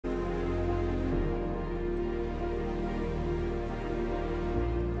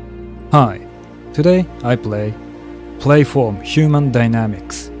Hi, today I play PlayForm Human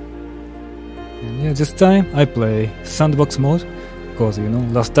Dynamics. And yeah, this time I play Sandbox Mode, because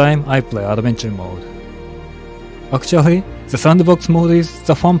last time I play Adventure Mode. Actually, the Sandbox Mode is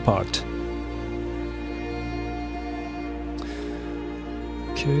the fun part.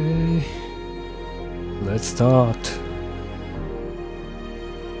 Okay, let's start.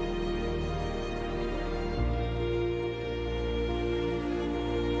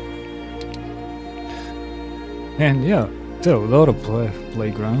 And yeah, there are a lot of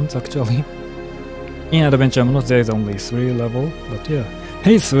playgrounds actually. In Adventure Mode there is only 3 levels, but yeah.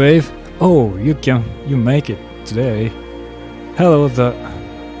 Hey Slave! Oh, you make it today. Hello the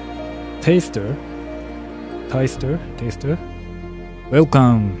Taster.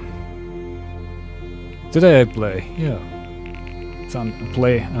 Welcome. Today I play,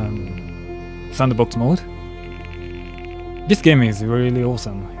 Sandbox Mode. This game is really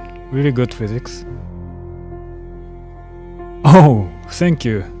awesome. Really good physics. Oh, thank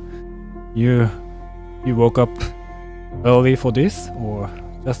you. You woke up early for this, or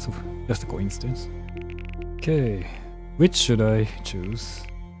just a coincidence? Okay, which should I choose?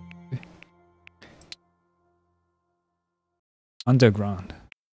 Underground.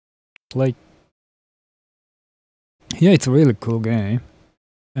 Like, yeah, it's a really cool game,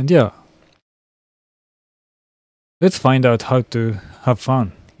 and yeah, let's find out how to have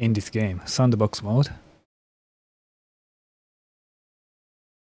fun in this game, Sandbox Mode.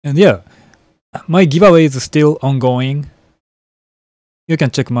 And yeah, my giveaway is still ongoing. You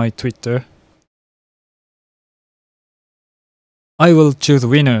can check my Twitter. I will choose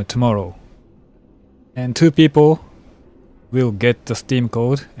winner tomorrow. And 2 people will get the Steam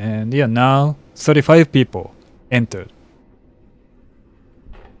code. And yeah, now 35 people entered.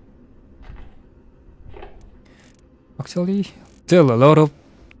 Actually, there are a lot of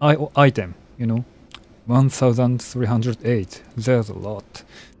item, 1308. There's a lot.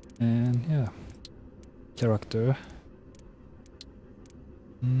 And yeah, character.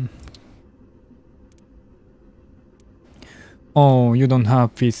 Oh, you don't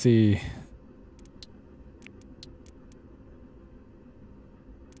have PC.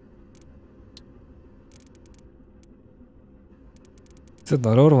 There's a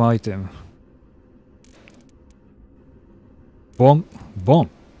lot of item. Bomb.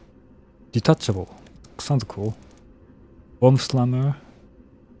 Detachable. Sounds cool. Bomb slammer.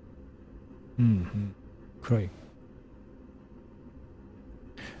 Great.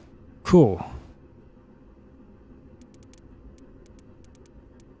 Cool.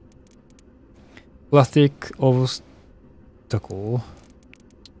 Plastic obstacle.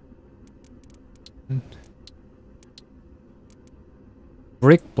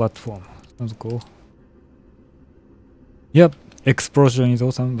 Brick platform. Sounds cool. Yep, explosion is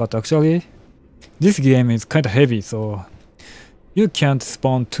awesome, but actually, this game is kinda heavy, so you can't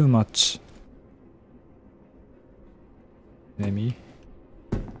spawn too much. Enemy.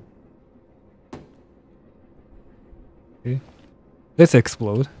 Okay. Let's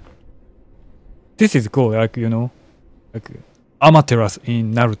explode. This is cool, like Amaterasu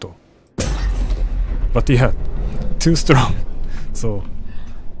in Naruto. But yeah, too strong. So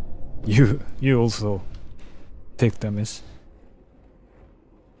you also take damage.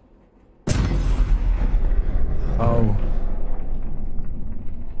 Oh.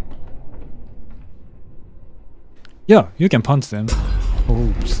 Yeah, you can punch them.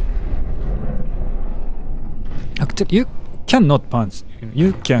 Oops. Actually, you cannot punch.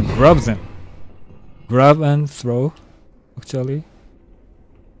 You can grab them. Grab and throw, actually.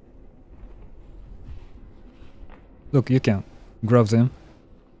 Look, you can grab them.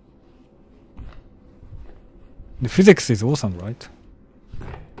 The physics is awesome, right?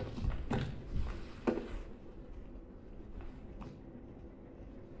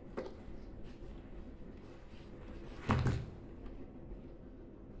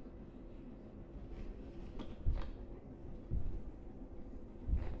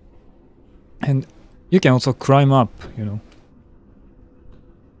 And you can also climb up,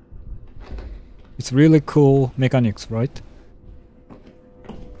 It's really cool mechanics, right?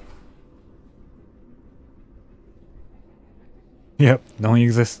 Yep,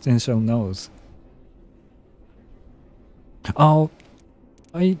 non-existential nose. Oh,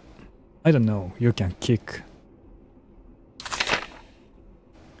 I don't know. You can kick.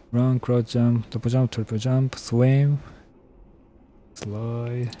 Run, crouch jump, double jump, triple jump, swim,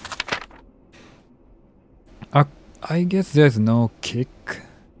 slide. I guess there's no kick.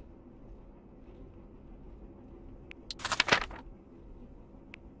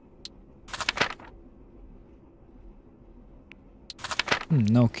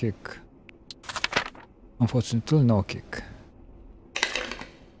 No kick. Unfortunately, no kick.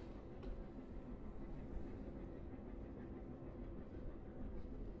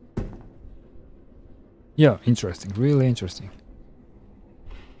 Yeah, interesting. Really interesting.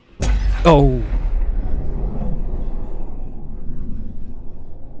 Oh!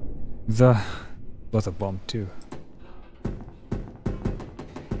 That was a bomb too.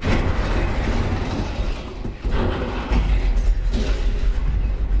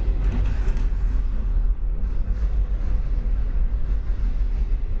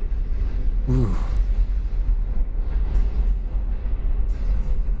 Ooh.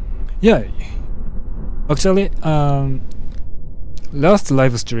 Yeah, actually, last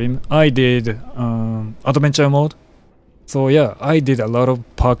live stream I did adventure mode. So yeah, I did a lot of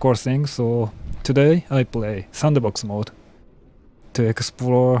parkour things. So today I play sandbox mode to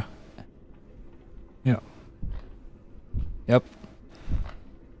explore. Yeah. Yep.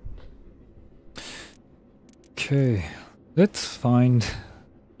 Okay, let's find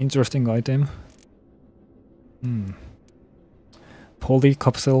interesting item. Poly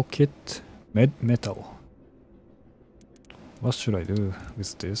capsule kit, metal. What should I do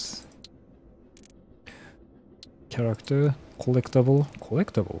with this? Character, collectible.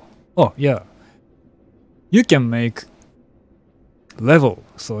 Oh yeah, you can make level.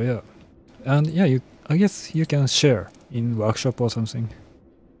 So yeah, and yeah, I guess you can share in workshop or something.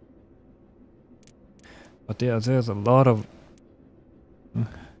 But yeah, there's a lot of.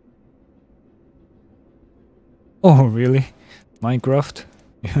 Oh really? Minecraft?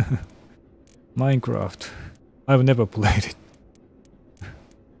 Minecraft. I've never played it.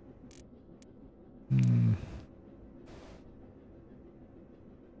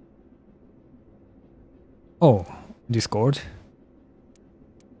 Oh, Discord.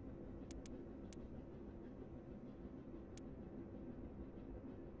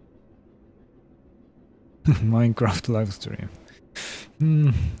 Minecraft live stream.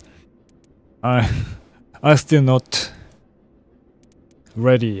 I still not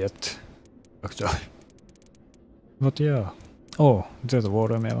ready yet, actually. But yeah. Oh, there's a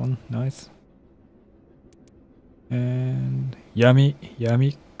watermelon. Nice. And Yami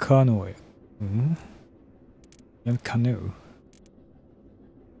canoe. Yami canoe.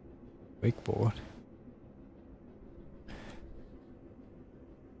 Wakeboard.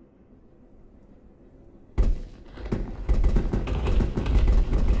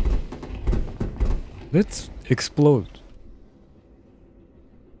 Let's explode.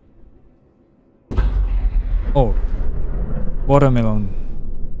 Oh, watermelon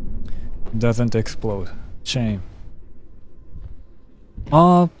doesn't explode. Shame.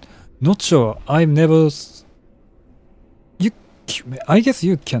 Not sure. I've never. I guess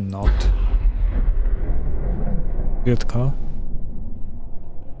you cannot build car.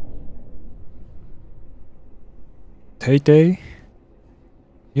 Tay.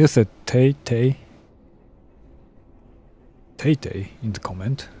 You said Tay. Tay in the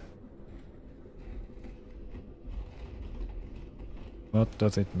comment. What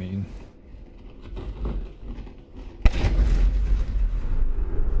does it mean?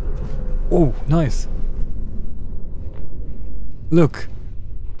 Oh, nice. Look.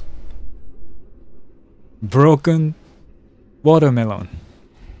 Broken watermelon.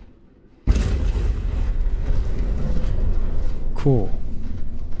 Cool.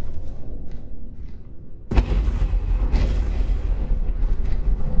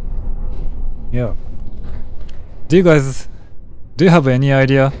 Yeah. Do you have any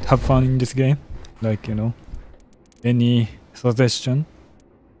idea? Have fun in this game? Like, any suggestion?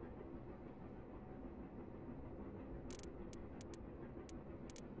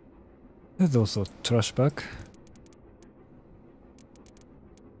 There's also trash bag.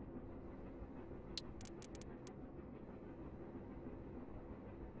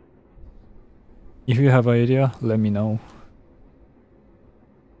 If you have an idea, let me know.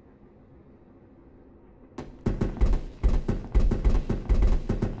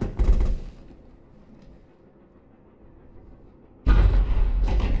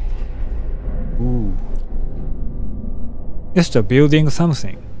 Ooh. It's just building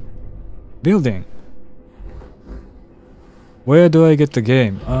something. Building. Where do I get the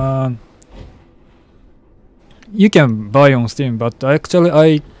game? You can buy on Steam, but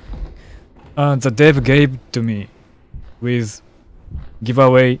actually the dev gave to me with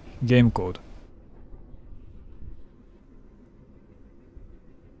giveaway game code.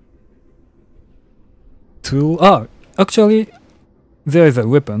 Tool. Actually there is a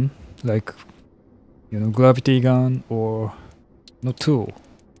weapon like gravity gun or no tool.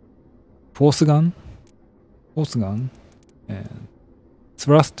 Force gun and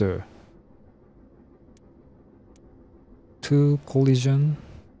thruster. 2 collision.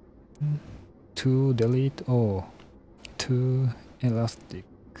 2 delete. Oh, 2 elastic.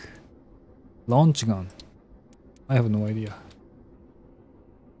 Launch gun. I have no idea.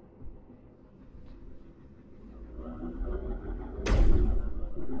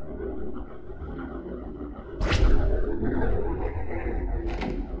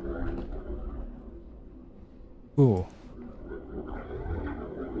 Oh.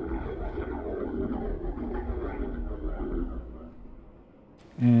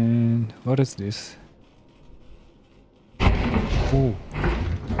 And what is this? Oh.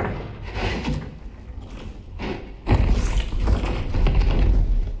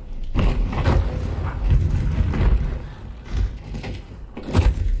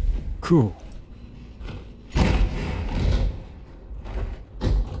 Cool.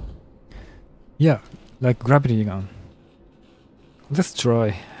 Yeah, like gravity gun. Let's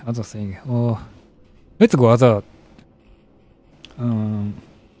try other thing. Oh, let's go other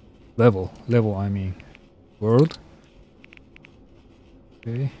level. I mean, world.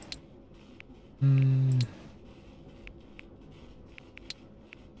 Okay.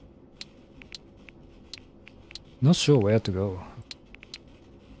 Not sure where to go.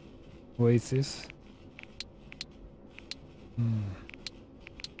 Where is this?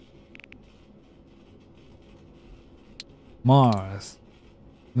 Mars,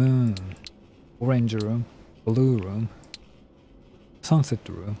 Moon, Orange Room, Blue Room, Sunset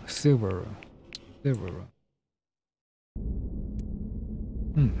Room, Silver Room.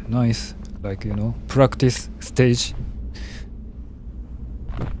 Nice, like, you know, practice stage.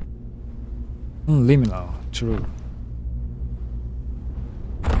 Liminal, true.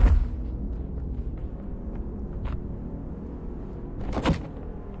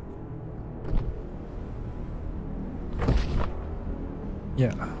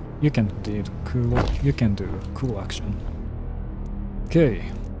 Yeah, you can do cool action. Okay.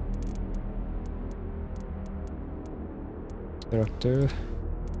 Character.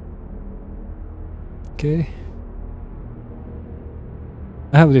 Okay.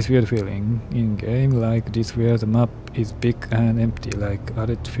 I have this weird feeling in game like this where the map is big and empty, like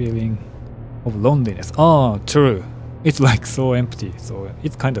added feeling of loneliness. Ah, true. It's like so empty, so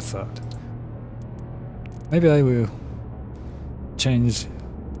it's kinda sad. Maybe I will change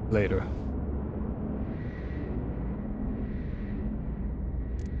later.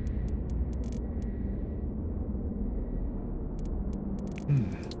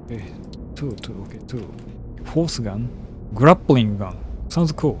 Okay, two, okay, 2. Force gun, grappling gun,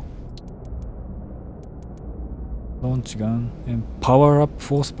 sounds cool. Launch gun and power up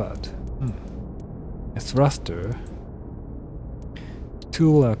force pad. A thruster,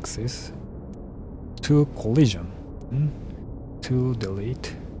 2 axis, 2 collision. 2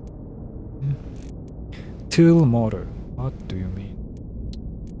 delete. Tool motor. What do you mean?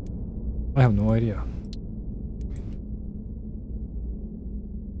 I have no idea.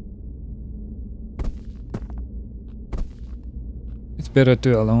 It's better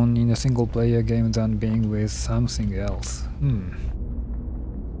to alone in a single player game than being with something else.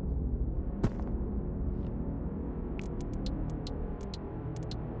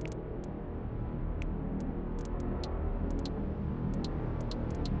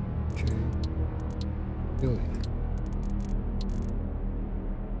 Building.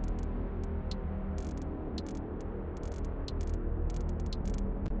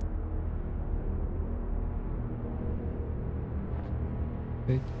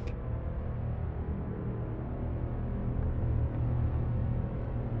 Okay.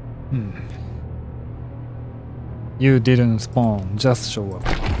 You didn't spawn, just show up.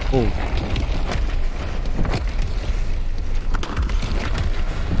 Oh.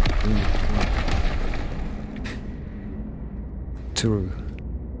 True.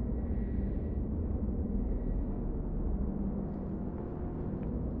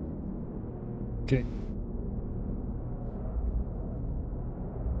 Okay.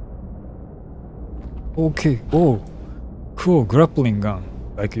 Okay. Oh, cool grappling gun.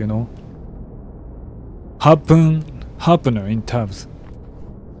 Like, you know, harpooner in tabs.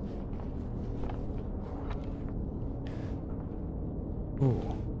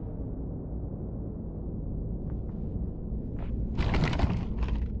 Oh.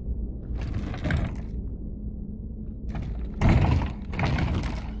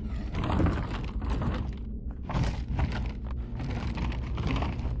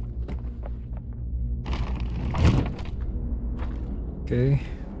 Okay.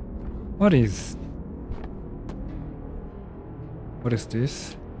 What is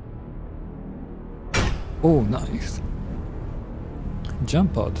this? Oh, nice.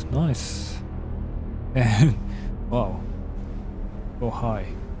 Jump pad, nice. And wow, so high.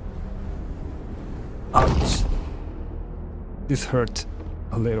 Ouch! This hurt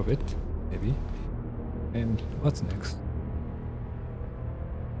a little bit, maybe. And what's next?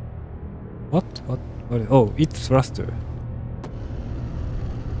 What? Oh, it's thruster.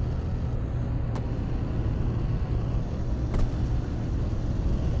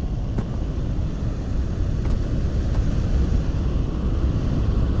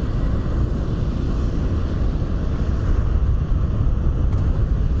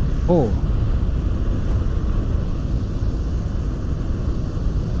 Oh.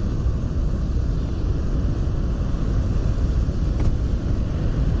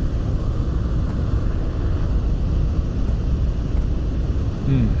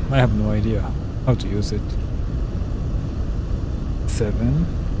 I have no idea how to use it. 7.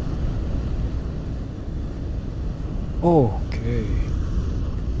 Okay.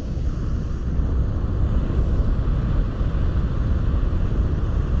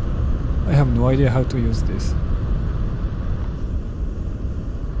 I have no idea how to use this.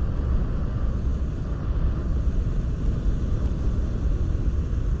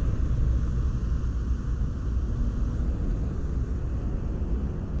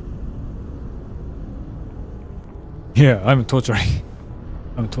 Yeah, I'm torturing.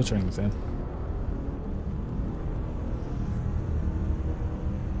 I'm torturing them.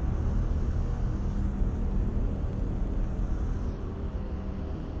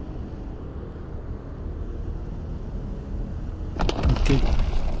 Okay.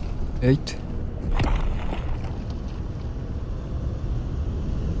 8.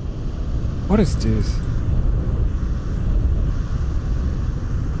 What is this?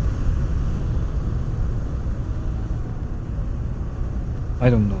 I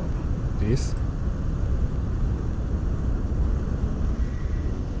don't know. This?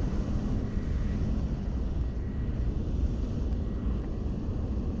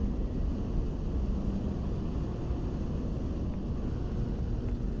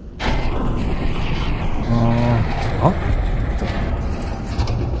 Huh?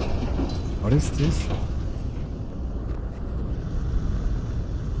 What is this?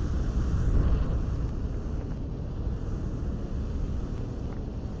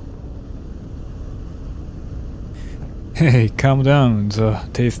 Hey, calm down, the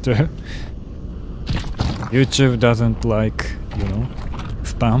taster. YouTube doesn't like, you know,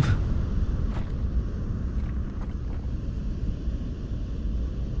 spam.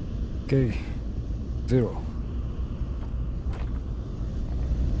 Okay, 0.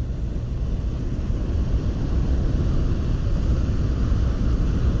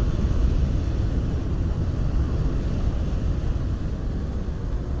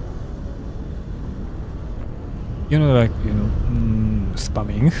 You know, like, you know,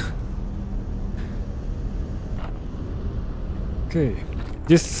 spamming. Okay,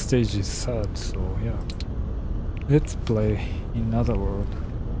 this stage is sad, so yeah. Let's play in another world.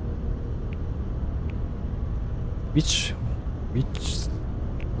 Which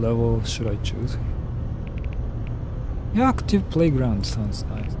level should I choose? Yeah, active playground sounds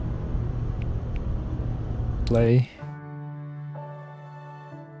nice. Play.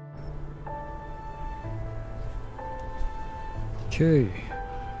 Okay.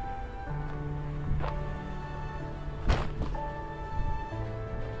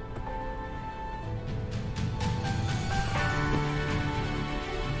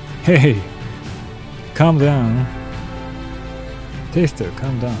 Hey, calm down. Taster,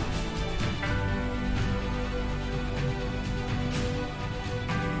 calm down.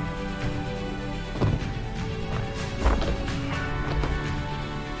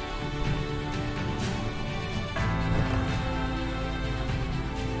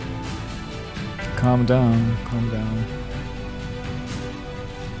 Calm down, calm down.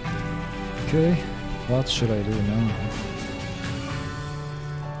 Okay, what should I do now?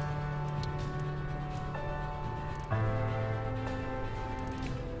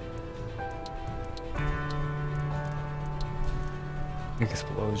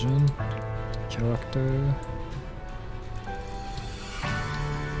 Explosion, character.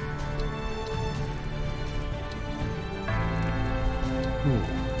 Ooh.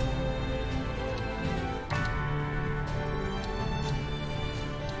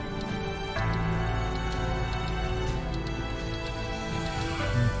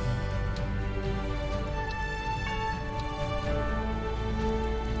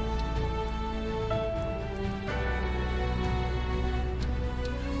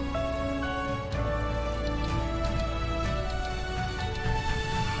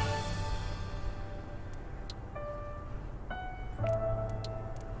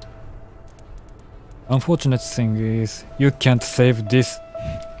 Unfortunate thing is you can't save this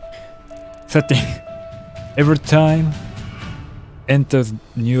setting. Every time enters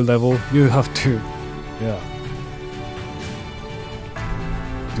new level, you have to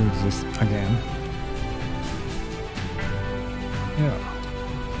do this again.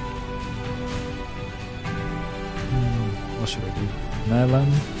 What should I do? Melon,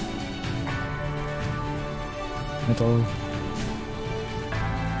 metal,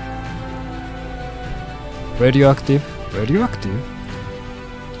 radioactive.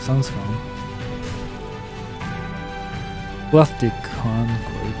 Sounds fun. Plastic hand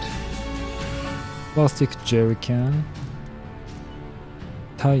crate, plastic jerry can,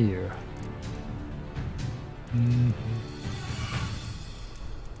 tire.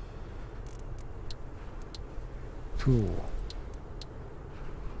 Tool.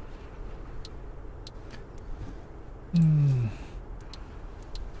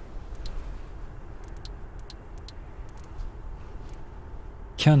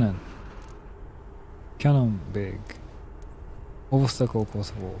 Cannon big. Obstacle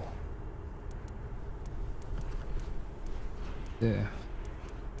possible. There.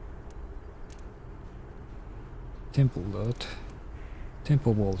 Temple dot.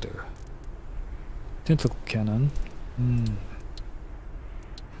 Temple boulder. Tentacle cannon.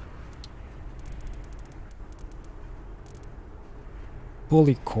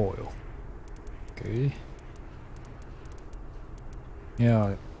 Polycoil. Okay.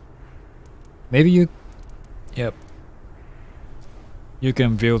 Yeah. Maybe you. Yep. You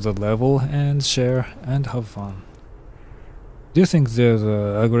can build a level and share and have fun. Do you think there's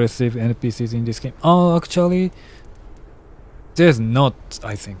aggressive NPCs in this game? Oh, actually, there's not,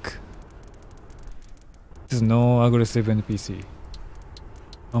 I think. There's no aggressive NPC,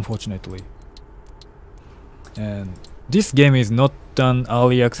 unfortunately. And this game is not an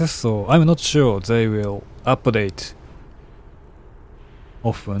early access, so I'm not sure they will update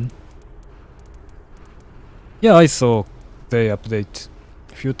often. Yeah, I saw they update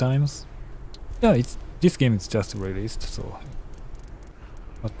a few times. Yeah, this game is just released, so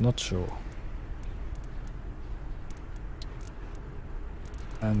but not sure.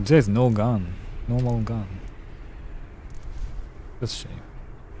 And there's no gun, normal gun. That's a shame.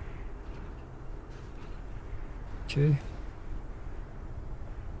 Okay.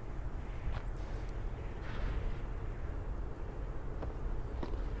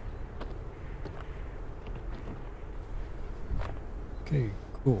 Okay,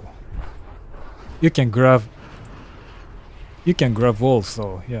 cool. You can grab walls,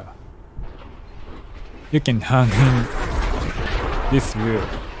 so yeah. You can hang in this wheel.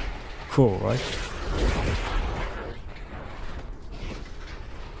 Cool, right?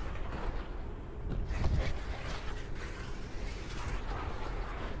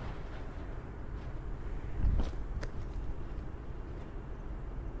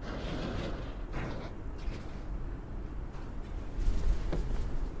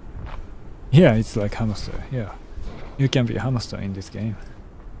 Yeah, it's like hamster, yeah. You can be a hamster in this game.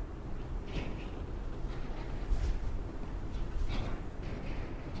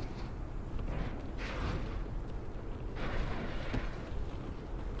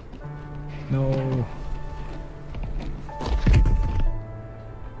 No.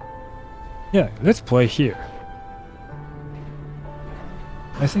 Yeah, let's play here.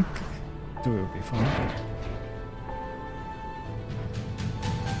 I think it will be fun.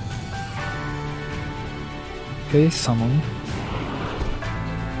 Okay, summon.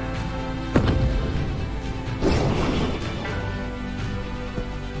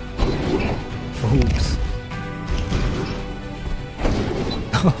 Oops.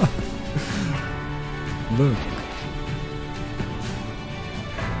 Look.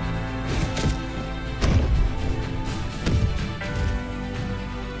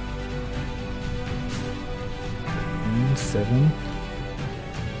 And 7.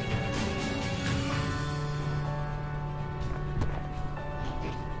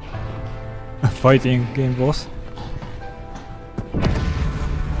 Fighting game boss.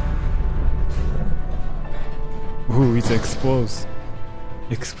 Ooh, it's explosive.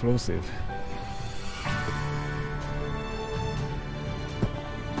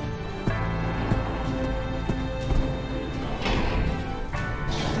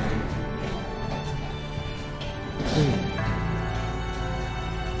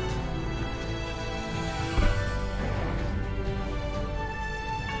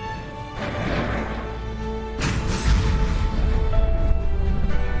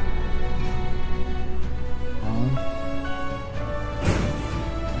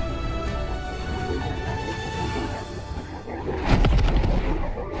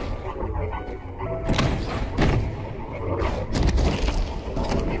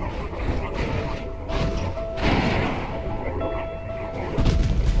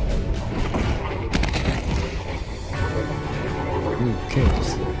 Okay.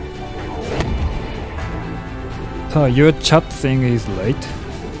 So your chat thing is late.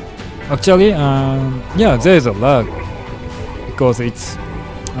 Actually, yeah, there is a lag because it's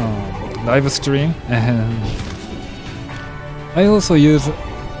live stream, and I also use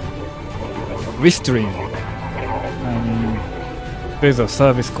Restream. There's a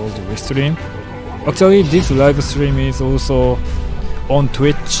service called Restream. Actually, this live stream is also on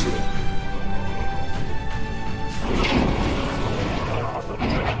Twitch.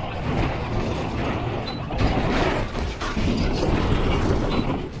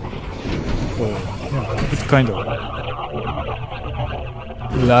 It's kind of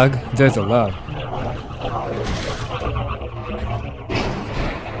lag. There's a lag.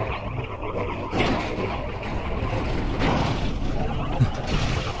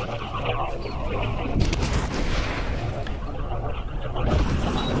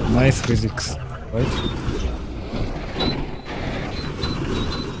 Nice physics, right?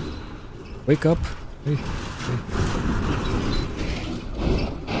 Wake up. Hey, hey.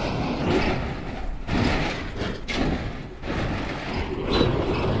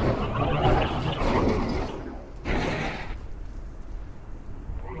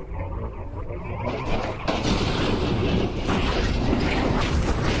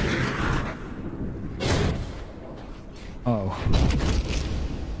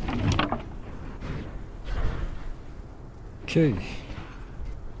 Okay.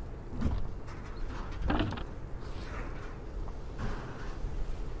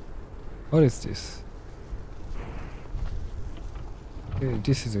 What is this? Okay,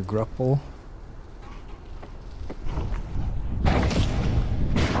 this is a grapple.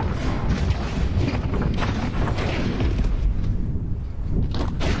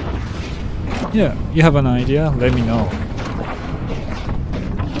 Yeah, you have an idea? Let me know.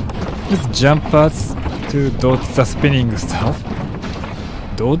 Use jump pads to dodge the spinning stuff.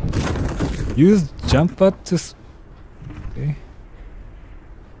 Dodge? Use jump pad to... Okay.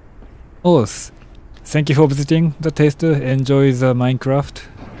 Oh, thank you for visiting the taster. Enjoy the Minecraft.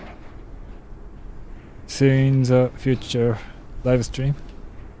 See you in the future live stream.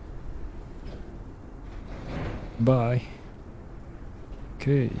 Bye.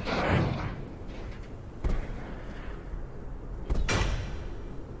 Okay.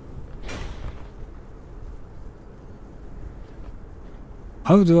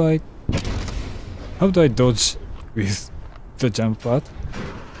 How do I dodge with the jump pad?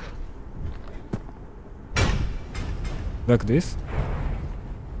 Like this?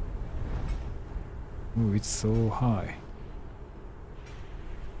 Oh, it's so high.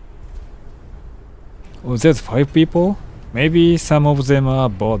 Oh, there's 5 people? Maybe some of them are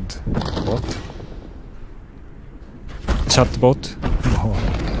bot? Chatbot? Oh.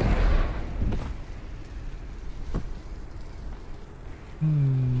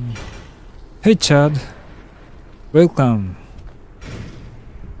 Hey Chad, welcome.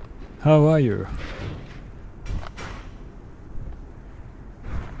 How are you?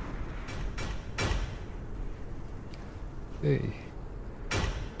 Hey.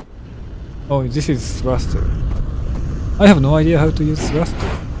 Oh, this is thruster. I have no idea how to use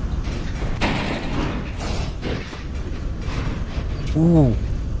thruster. Ooh.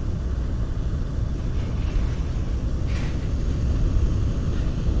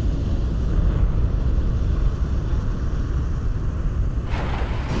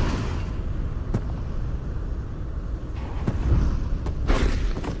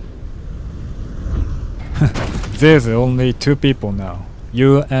 There's only 2 people now.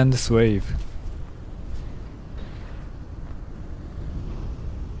 You and Swave.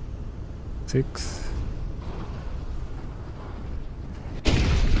 Six.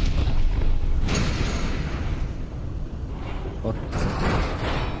 What?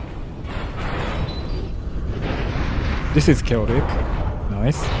 This is chaotic.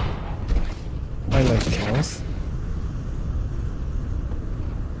 Nice. I like chaos.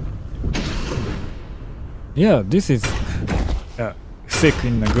 Yeah, this is sick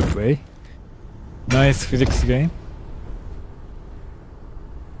in a good way. Nice physics game.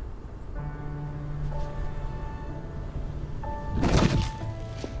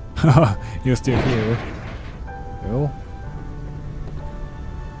 You're still here. Well.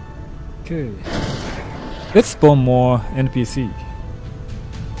 Okay. Let's spawn more NPC.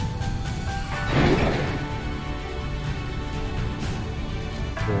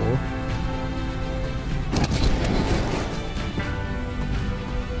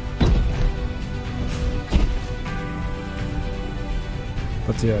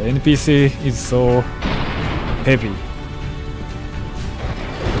 But yeah, NPC is so heavy.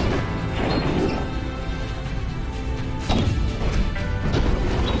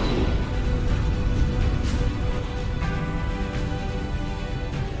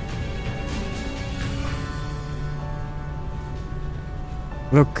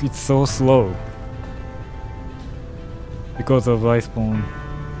 Look, it's so slow. Because of I spawn,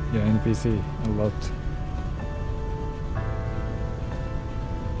 yeah, NPC a lot.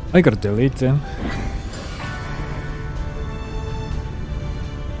 I gotta delete them.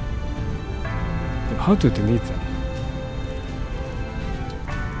 How to delete them?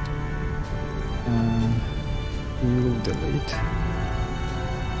 We will delete.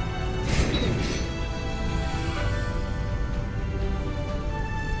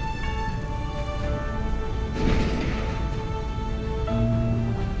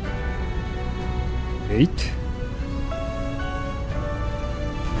 Eight.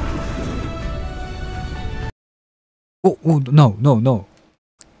 Oh, no.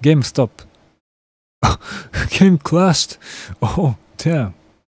 Game stop. Game crashed. Oh, damn.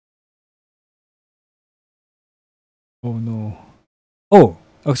 Oh no. Oh,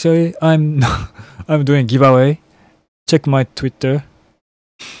 actually, I'm doing giveaway. Check my Twitter.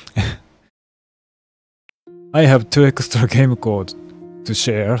 I have 2 extra game code to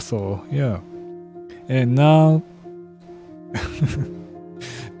share, so yeah. And now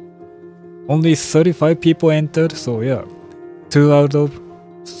only 35 people entered, so yeah. 2 out of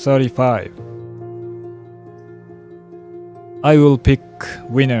 35. I will pick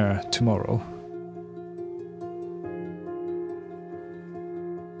winner tomorrow.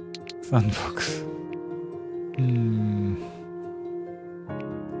 Sandbox.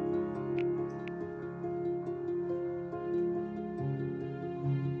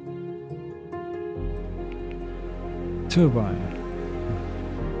 Turbine.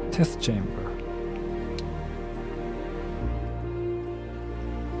 Test chamber.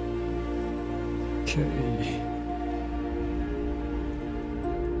 Okay.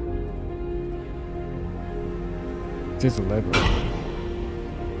 This level.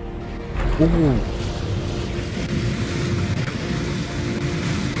 Ooh.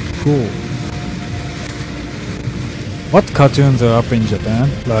 Cool. What cartoons are up in Japan?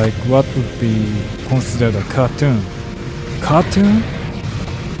 Like, what would be considered a cartoon? Cartoon?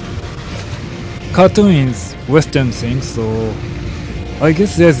 Cartoon is Western thing, so I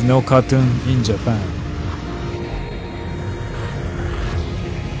guess there's no cartoon in Japan.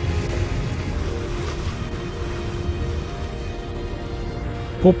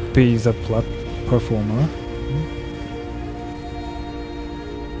 Poppy is a performer.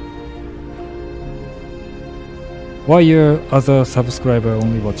 Why your other subscriber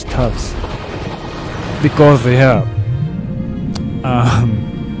only watch tabs? Because yeah,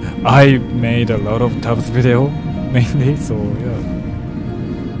 I made a lot of tabs video mainly, so yeah,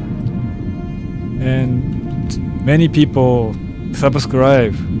 and many people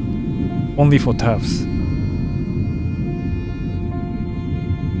subscribe only for tabs.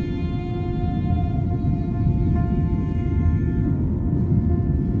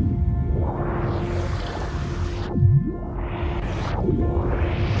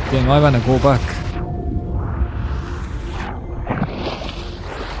 Then I wanna go back.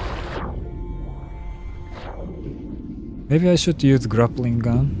 Maybe I should use grappling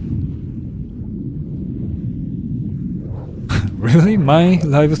gun. Really? My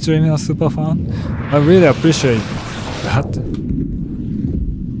live streaming is super fun? I really appreciate that.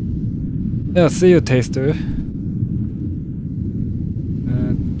 Yeah, see you, taster.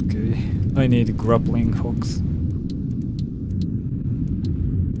 Okay, I need grappling hooks.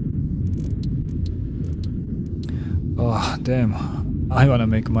 Oh, damn. I wanna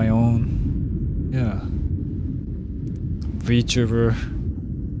make my own, yeah, VTuber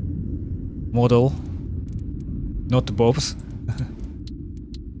model. Not Bob's.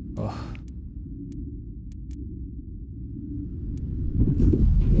 Oh.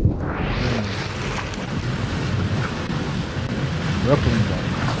 Grappling gun.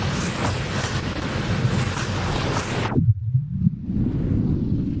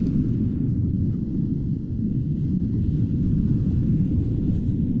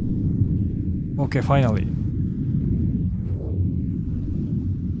 Okay, finally.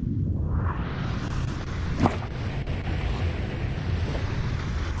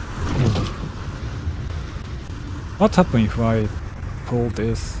 What happened if I pull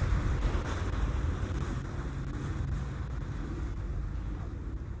this?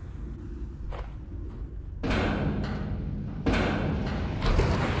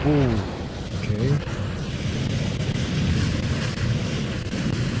 Oh, okay.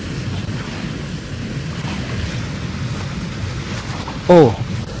 Oh,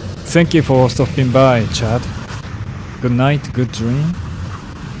 thank you for stopping by, Chad. Good night, good dream.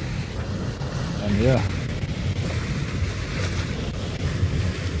 And yeah.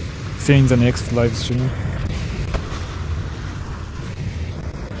 See you in the next live stream.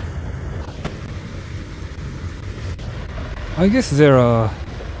 I guess there are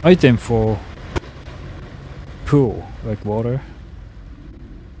items for pool, like water.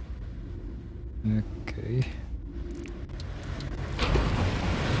 Okay.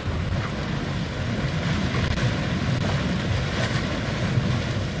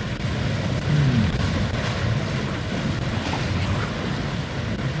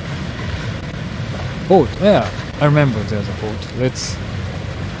 Boat, yeah, I remember there's a boat. Let's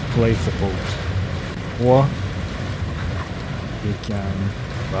place the boat. Or we can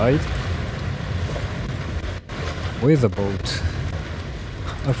ride with a boat.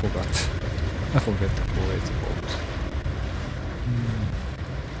 I forgot. I forget with the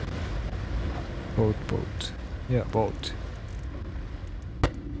boat. Boat. Yeah, boat.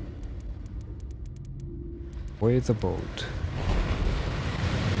 With the boat.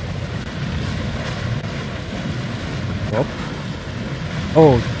 Up.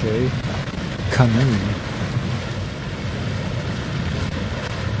 Okay. Canoe.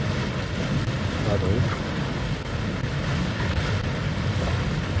 Paddle.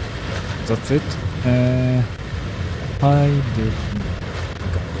 That's it. I did.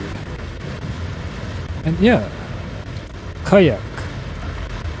 And yeah, kayak.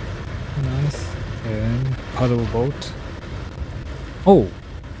 Nice. And paddle boat. Oh,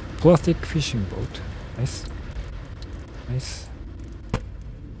 plastic fishing boat. Nice. Nice.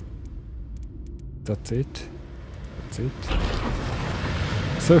 That's it. That's it.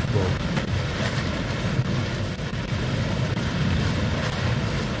 Surfboard.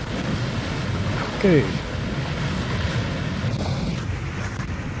 Okay.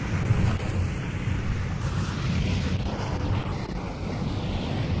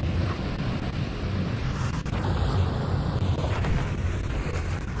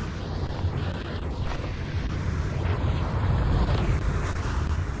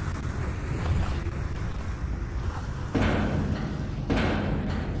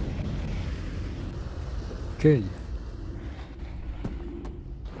 Okay.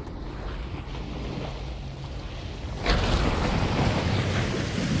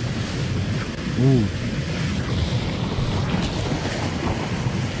 Ooh.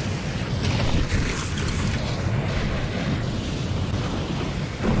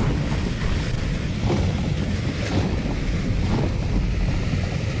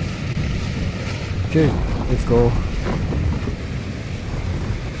 Okay, let's go.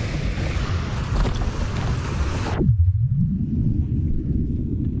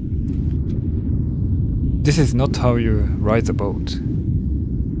 This is not how you ride the boat.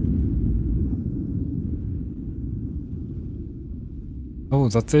 Oh,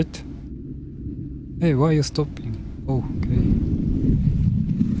 that's it? Hey, why are you stopping? Oh, okay.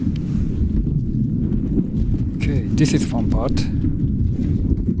 Okay, this is fun part.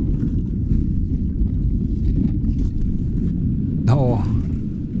 No.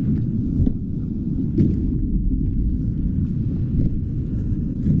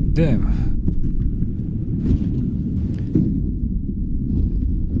 Damn.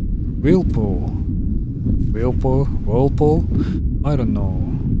 Whirlpool? I don't know.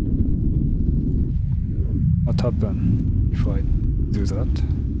 What happened if I do that?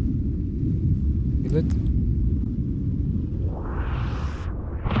 Feel it?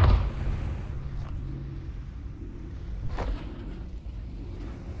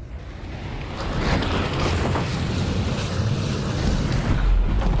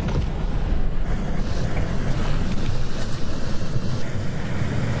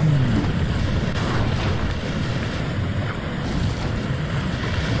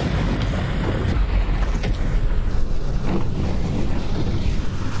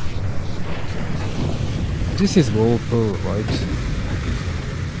 This is whirlpool, right?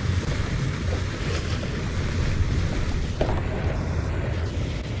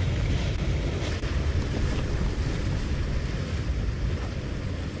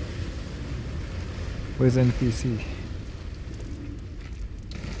 Where's NPC?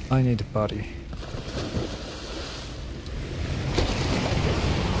 I need a body.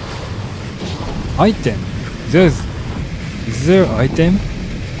 Item? Is there item?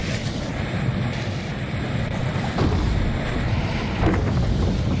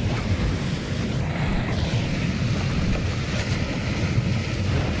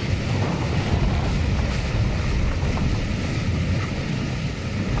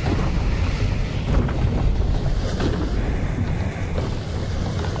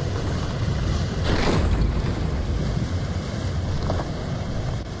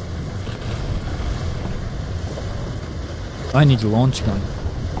 I need a launch gun.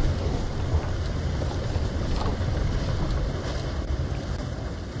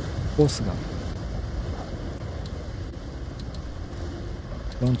 Force gun.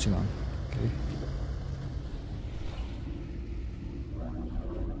 Launch gun. Okay.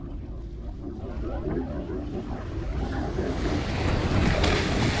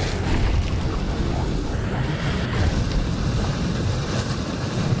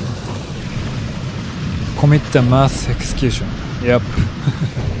 Commit the mass execution. Yep.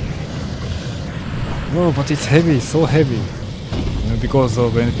 Whoa, but it's heavy, so heavy. Because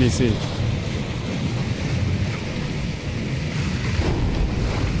of NPC.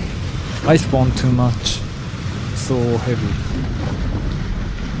 I spawned too much. So heavy.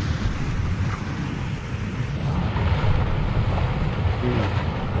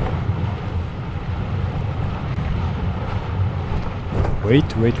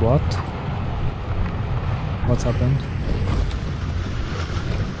 Wait, what? What's happened?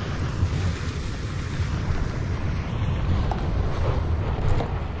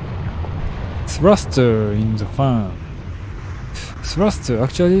 Thruster in the fan. Thruster,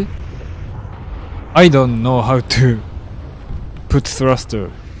 actually, I don't know how to put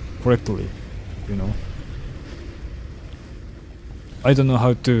thruster correctly, you know. I don't know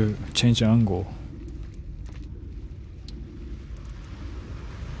how to change angle.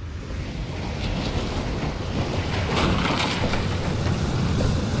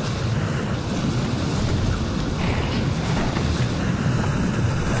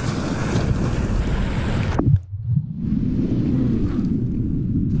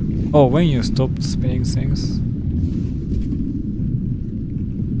 Oh, when you stop spinning things.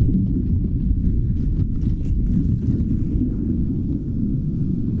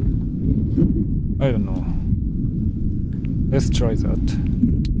 I don't know. Let's try that.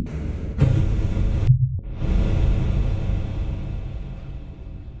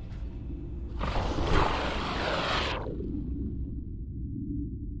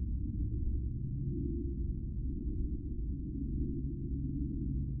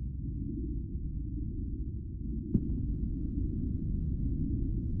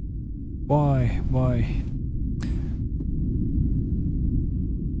 Why?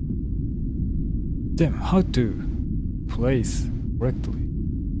 Damn, how to place correctly?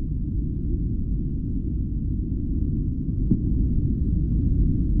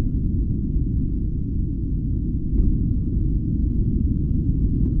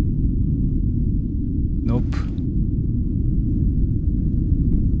 Nope.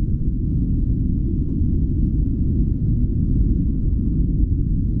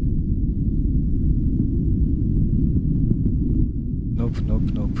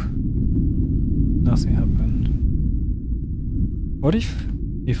 Nope. Nothing happened. What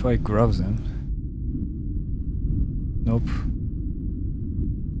if I grab them? Nope.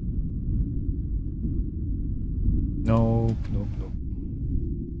 Nope.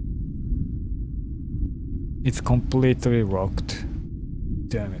 It's completely locked.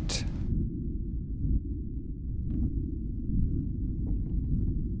 Damn it.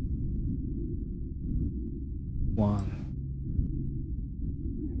 One.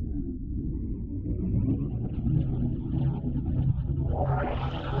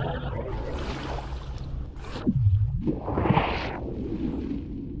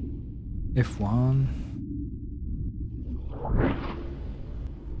 F1.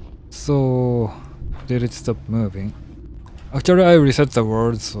 So did it stop moving? Actually, I reset the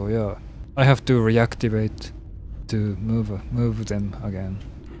world, so yeah, I have to reactivate to move them again.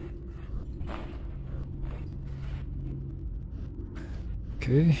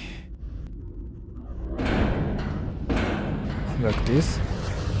 Okay, like this.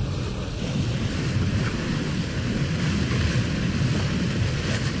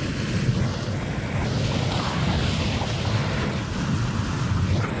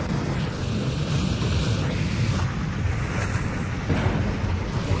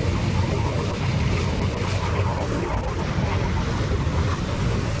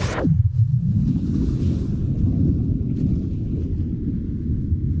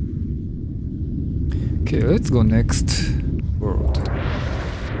 Okay, let's go next world.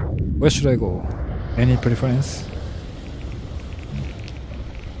 Where should I go? Any preference?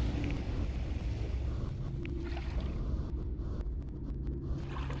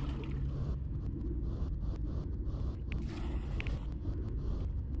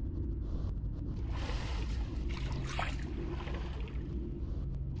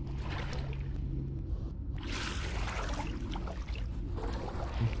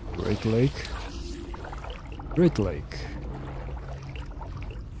 Great Lake.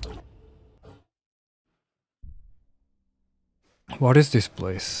 What is this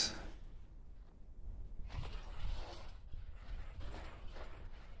place?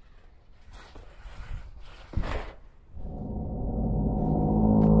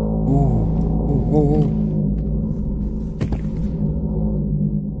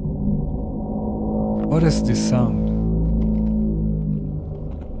 is this sound?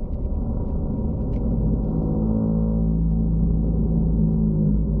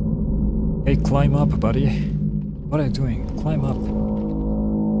 Hey, climb up, buddy. What are you doing? Climb up.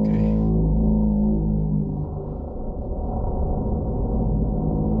 Okay.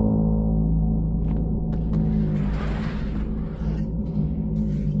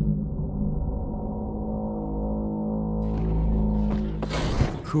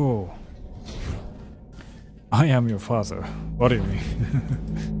 Cool. I am your father. What do you mean?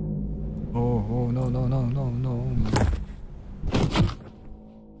 Oh, no, no, no, no, no.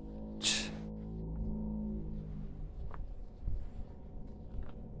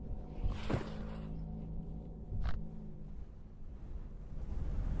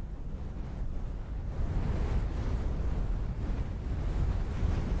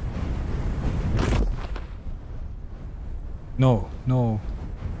 No, no.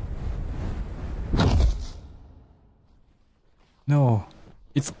 No.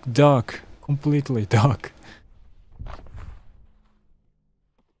 It's dark. Completely dark.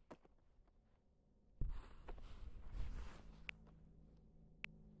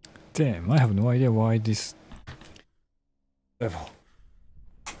 Damn, I have no idea why this level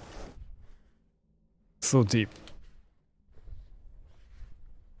so deep.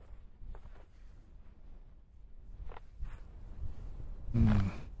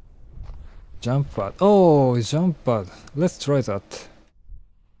 Jump pad. Oh, jump pad. Let's try that.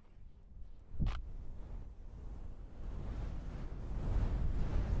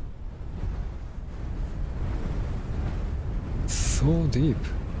 So deep.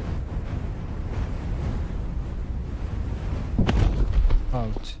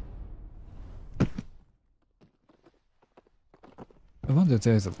 Ouch. I wonder if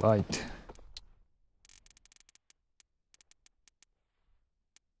there's a light.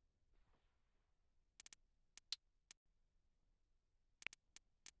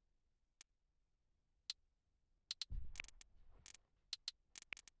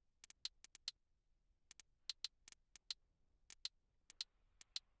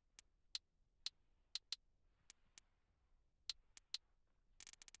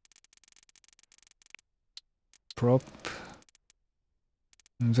 Prop.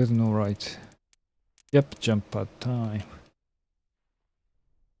 There's no right. Yep, jump pad time.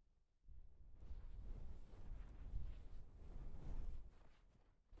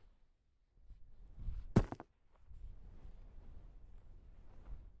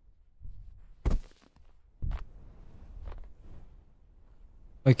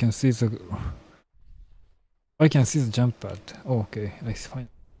 I can see the jump pad. Oh, okay, I find.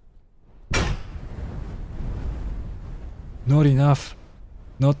 Not enough.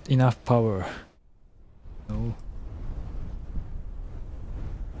 Not enough power. No.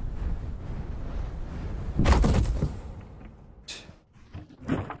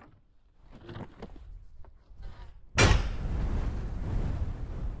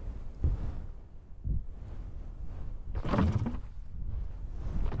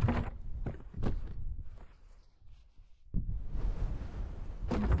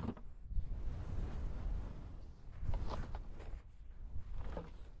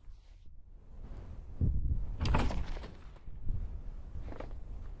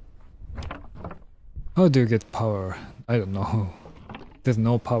 How do you get power? I don't know. There's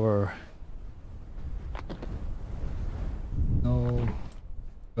no power. No.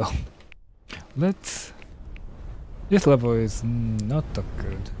 Well, let's. This level is not that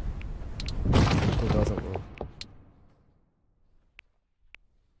good. Go to other level.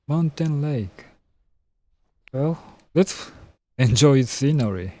 Mountain Lake. Well, let's enjoy its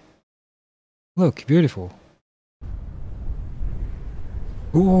scenery. Look, beautiful.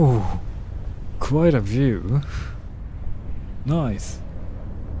 Ooh. Quite a view. Nice.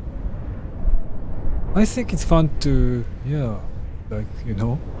 I think it's fun to, yeah, like, you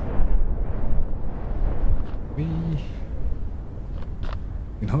know,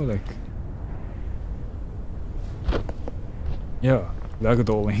 like, yeah,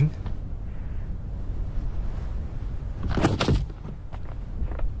 ragdolling.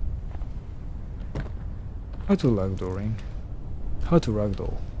 How to ragdolling? How to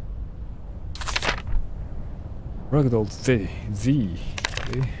ragdoll? Ragdoll Z.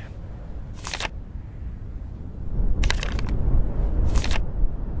 Okay.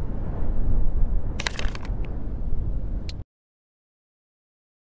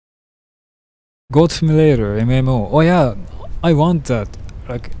 Goat Simulator MMO. Oh yeah, I want that.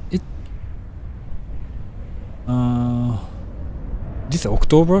 Like it. This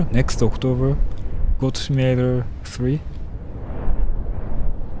October, next October, Goat Simulator 3.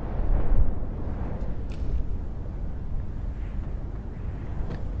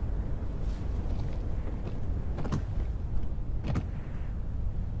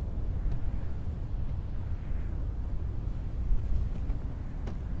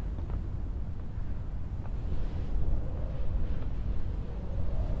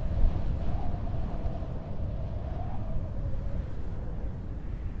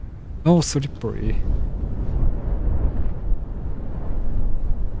 Oh, slippery.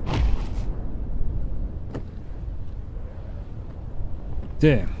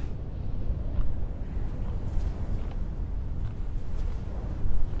 Damn.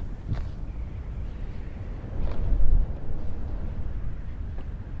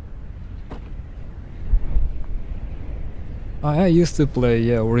 I used to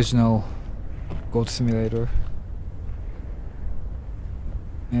play original Goat Simulator.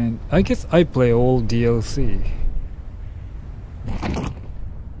 And I guess I play all DLC.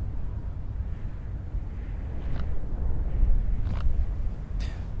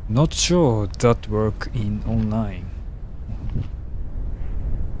 Not sure that work in online.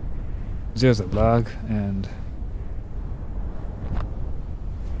 There's a lag and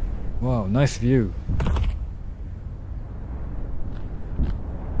wow, nice view.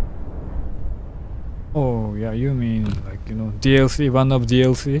 Oh yeah, you mean like, you know, DLC, one of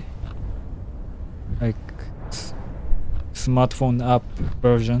DLC? Like smartphone app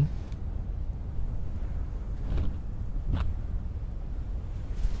version?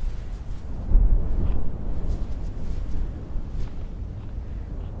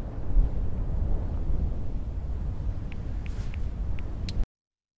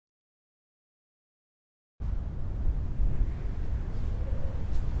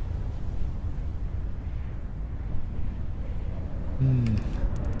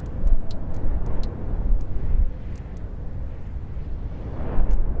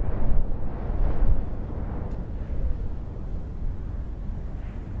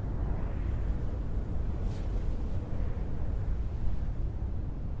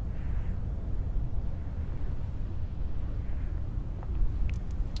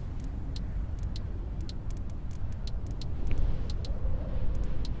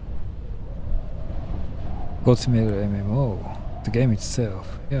 Goat Simulator MMO, the game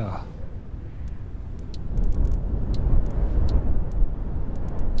itself, yeah.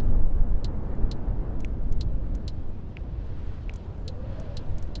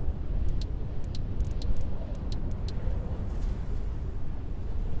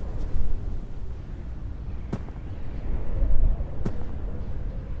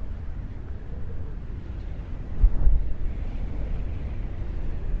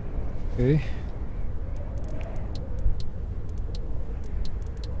 Okay.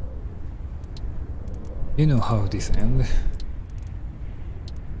 You know how this ends.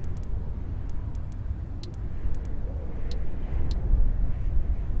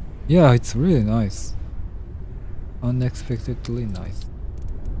 Yeah, it's really nice. Unexpectedly nice.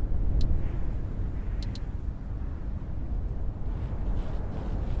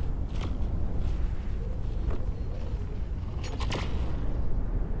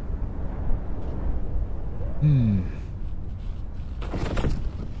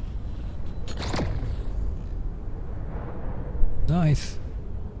 Nice.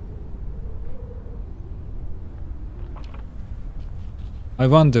 I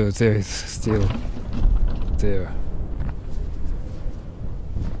wonder there is still there.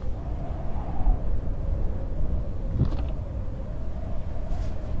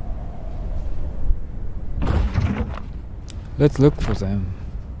 Let's look for them.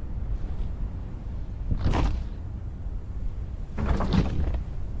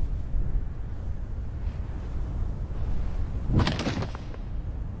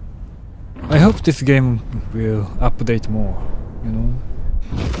 I hope this game will update more, you know.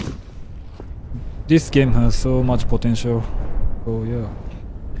 This game has so much potential. So yeah.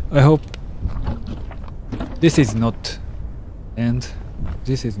 I hope this is not end.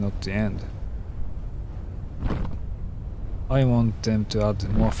 This is not the end. I want them to add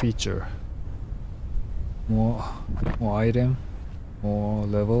more feature. More item, more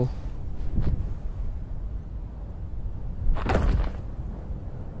level.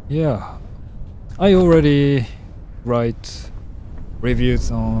 Yeah. I already write reviews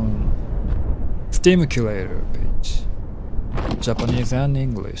on Steam Curator page. Japanese and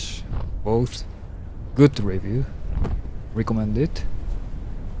English. Both good review. Recommend it.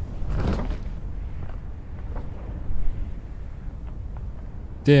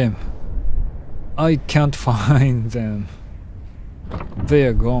 Damn. I can't find them. They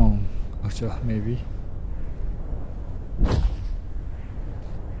are gone. Actually, maybe.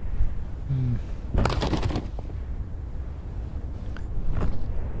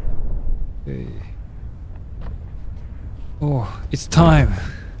 Okay. Oh, it's time.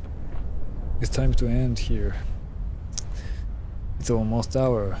 It's time to end here. It's almost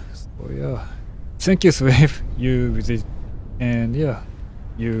hour. So yeah. Thank you, Swift. You visit and yeah,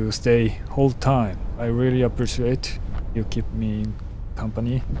 you stay whole time. I really appreciate you keep me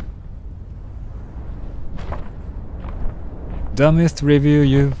company. dumbest review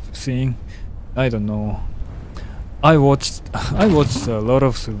you've seen? I don't know. I watched a lot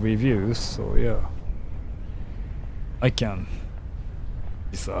of reviews, so yeah. I can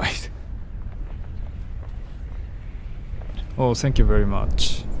decide. Oh, thank you very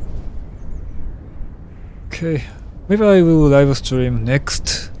much. Okay, maybe I will live stream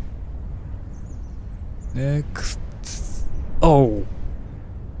next. Oh,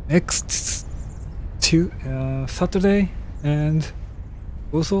 next Saturday and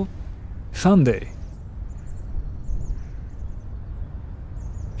also Sunday.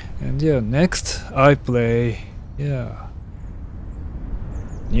 And yeah, next I play, yeah,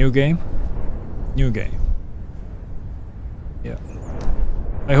 new game. Yeah,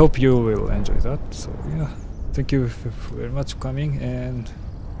 I hope you will enjoy that. So yeah, thank you very much for coming, and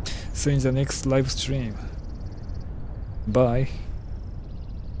see you in the next live stream. Bye.